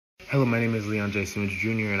Hello, my name is Leon J. Simmons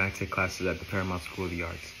Jr. and I take classes at the Paramount School of the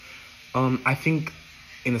Arts. I think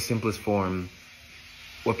in the simplest form,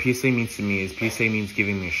 what PSA means to me is PSA means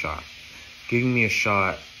giving me a shot. Giving me a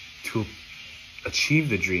shot to achieve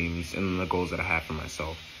the dreams and the goals that I have for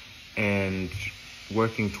myself and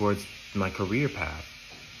working towards my career path.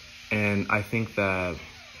 And I think that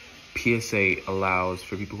PSA allows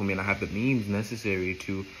for people who may not have the means necessary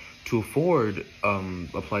to afford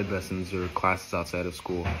applied lessons or classes outside of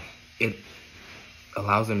school. It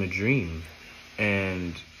allows them to dream,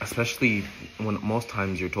 and especially when most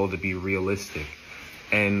times you're told to be realistic.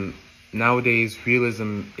 And nowadays,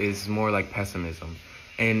 realism is more like pessimism,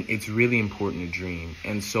 and it's really important to dream.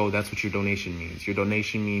 And so that's what your donation means. Your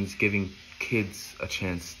donation means giving kids a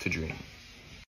chance to dream.